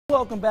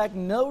Welcome back.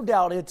 No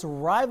doubt it's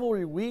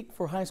rivalry week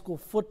for high school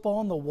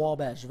football in the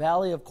Wabash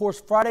Valley. Of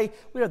course, Friday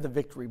we have the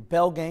Victory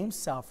Bell game,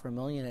 South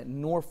Vermilion at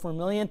North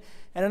Vermilion,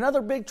 and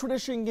another big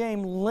tradition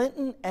game,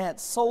 Linton at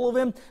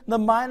Sullivan. The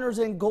Miners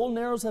and Golden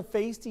Arrows have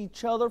faced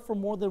each other for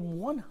more than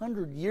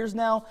 100 years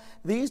now.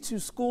 These two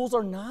schools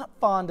are not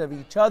fond of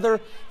each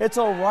other. It's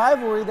a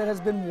rivalry that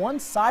has been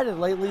one-sided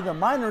lately. The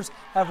Miners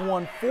have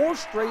won 4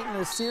 straight in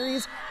this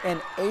series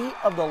and 8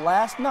 of the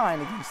last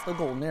 9 against the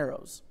Golden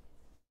Arrows.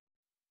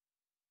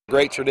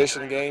 Great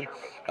tradition game.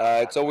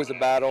 It's always a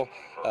battle.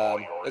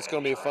 It's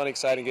going to be a fun,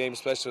 exciting game,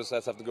 especially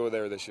since I have to go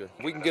there this year.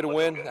 If we can get a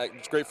win,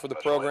 it's great for the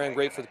program,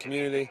 great for the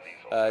community.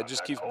 It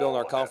just keeps building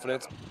our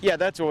confidence. Yeah,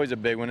 that's always a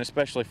big one,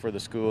 especially for the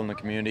school and the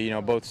community. You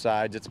know, both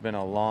sides, it's been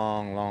a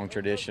long, long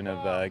tradition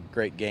of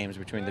great games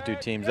between the two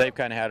teams. They've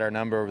kind of had our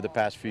number over the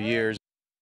past few years.